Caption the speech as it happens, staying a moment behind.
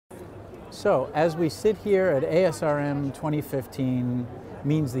So, as we sit here at ASRM 2015,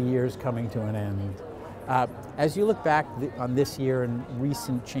 means the year's coming to an end. As you look back on this year and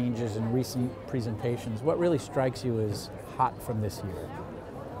recent changes and recent presentations, what really strikes you as hot from this year?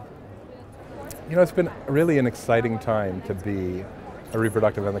 You know, it's been really an exciting time to be a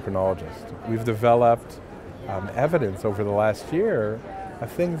reproductive endocrinologist. We've developed evidence over the last year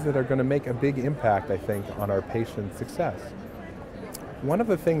of things that are going to make a big impact, I think, on our patients' success. One of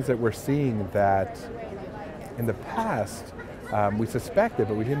the things that we're seeing that in the past we suspected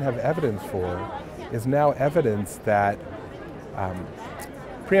but we didn't have evidence for is now evidence that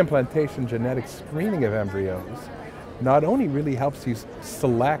pre-implantation genetic screening of embryos not only really helps you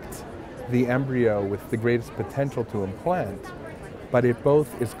select the embryo with the greatest potential to implant, but it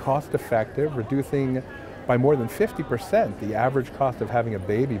both is cost effective, reducing by more than 50% the average cost of having a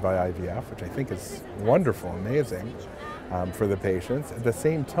baby by IVF, which I think is wonderful, amazing for the patients. At the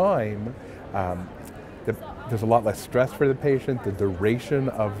same time, there's a lot less stress for the patient. The duration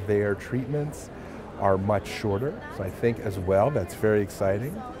of their treatments are much shorter, so I think as well that's very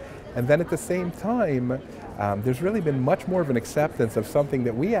exciting. And then at the same time, there's really been much more of an acceptance of something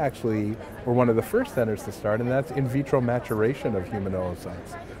that we actually were one of the first centers to start, and that's in vitro maturation of human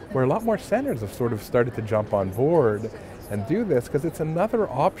oocytes, where a lot more centers have sort of started to jump on board and do this because it's another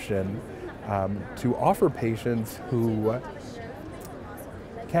option to offer patients who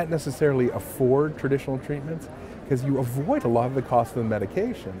can't necessarily afford traditional treatments, because you avoid a lot of the cost of the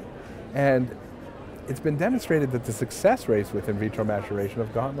medication. And it's been demonstrated that the success rates with in vitro maturation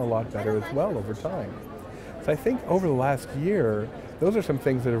have gotten a lot better as well over time. So I think over the last year, those are some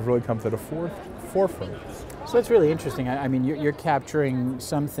things that have really come to the forefront. So that's really interesting. I mean, you're capturing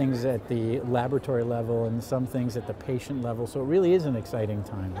some things at the laboratory level and some things at the patient level, so it really is an exciting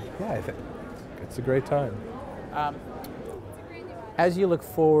time. Yeah, I think it's a great time. As you look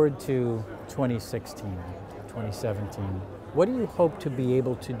forward to 2016, 2017, what do you hope to be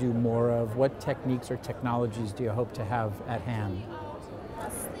able to do more of? What techniques or technologies do you hope to have at hand?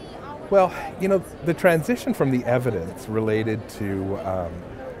 Well, you know, the transition from the evidence related to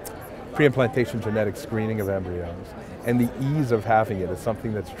pre-implantation genetic screening of embryos and the ease of having it is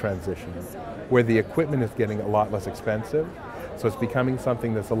something that's transitioning, where the equipment is getting a lot less expensive, so it's becoming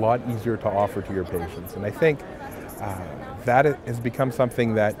something that's a lot easier to offer to your patients. And I think that has become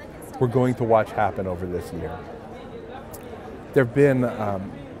something that we're going to watch happen over this year. There have been,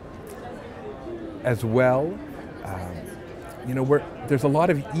 as well, you know, there's a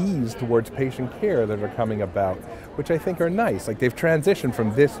lot of ease towards patient care that are coming about, which I think are nice. Like, they've transitioned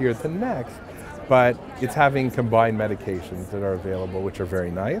from this year to next, but it's having combined medications that are available, which are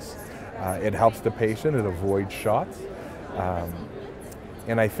very nice. It helps the patient, it avoids shots.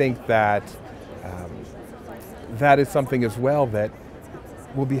 And I think that that is something as well that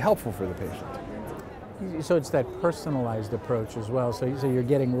will be helpful for the patient. So it's that personalized approach as well. So you're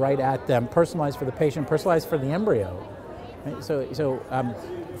getting right at them, personalized for the patient, personalized for the embryo. Right? So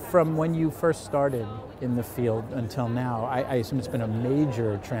from when you first started in the field until now, I assume it's been a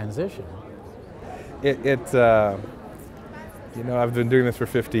major transition. You know, I've been doing this for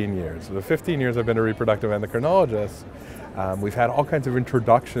 15 years. So the 15 years I've been a reproductive endocrinologist, we've had all kinds of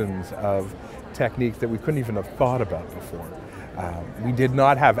introductions of techniques that we couldn't even have thought about before. We did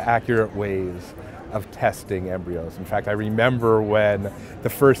not have accurate ways of testing embryos. In fact, I remember when the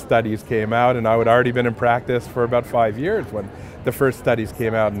first studies came out, and I had already been in practice for about 5 years when the first studies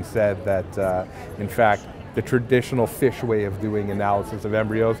came out and said that, in fact, the traditional fish way of doing analysis of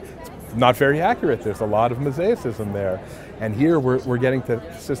embryos is not very accurate. There's a lot of mosaicism there. And here we're getting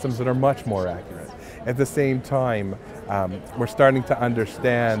to systems that are much more accurate. At the same time, we're starting to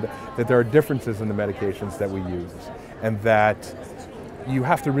understand that there are differences in the medications that we use, and that you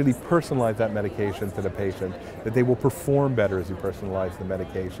have to really personalize that medication to the patient, that they will perform better as you personalize the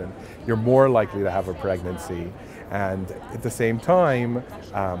medication. You're more likely to have a pregnancy, and at the same time,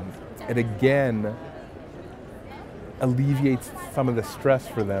 it again alleviates some of the stress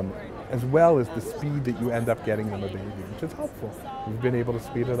for them, as well as the speed that you end up getting them a baby, which is helpful. We've been able to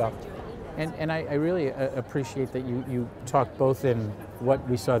speed it up. And I really appreciate that you talk both in what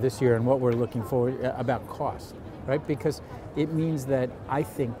we saw this year and what we're looking forward about cost, right? Because it means that I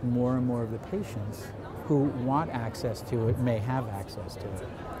think more and more of the patients who want access to it may have access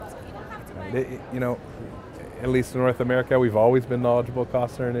to it. You know, at least in North America, we've always been knowledgeable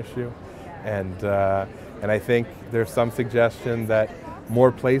costs are an issue, and I think there's some suggestion that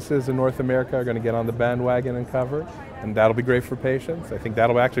more places in North America are going to get on the bandwagon and cover, and that'll be great for patients. I think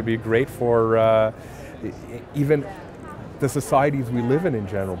that'll actually be great for even the societies we live in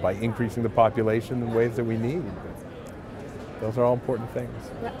general, by increasing the population in ways that we need. Those are all important things.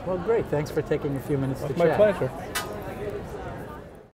 Yeah. Well, great. Thanks for taking a few minutes to It's chat. my pleasure.